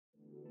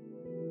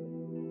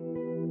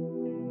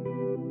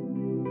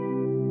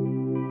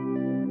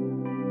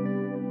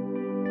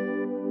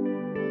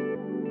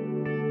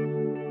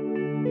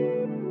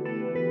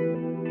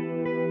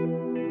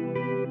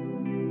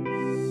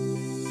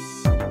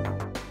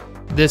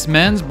This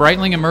men's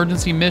Breitling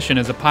Emergency Mission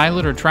is a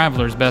pilot or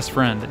traveler's best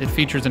friend. It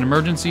features an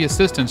emergency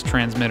assistance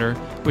transmitter,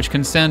 which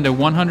can send a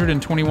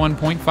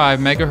 121.5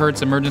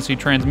 MHz emergency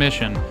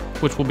transmission,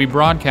 which will be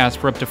broadcast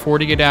for up to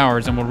 48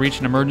 hours and will reach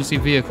an emergency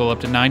vehicle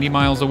up to 90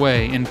 miles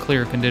away in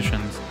clear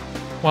conditions.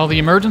 While the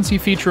emergency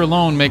feature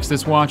alone makes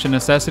this watch a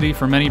necessity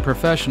for many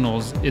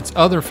professionals, its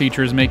other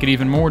features make it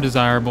even more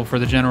desirable for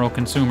the general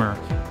consumer.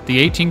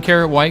 The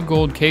 18-karat white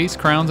gold case,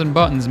 crowns, and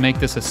buttons make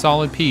this a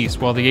solid piece,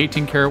 while the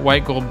 18-karat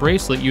white gold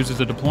bracelet uses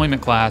a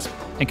deployment clasp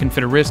and can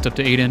fit a wrist up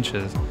to 8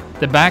 inches.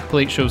 The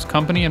backplate shows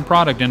company and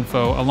product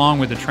info along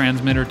with the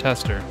transmitter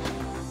tester.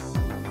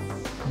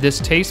 This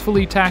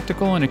tastefully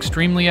tactical and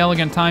extremely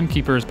elegant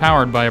timekeeper is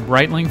powered by a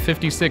Breitling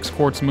 56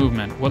 quartz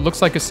movement. What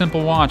looks like a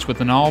simple watch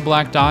with an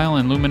all-black dial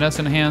and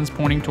luminescent hands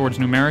pointing towards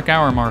numeric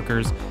hour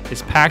markers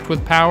is packed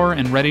with power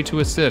and ready to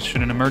assist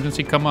should an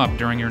emergency come up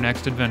during your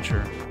next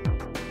adventure.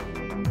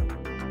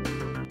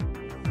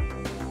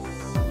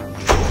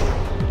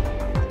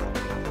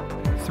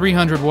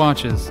 .300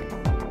 watches.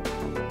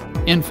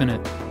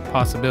 Infinite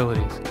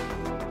possibilities.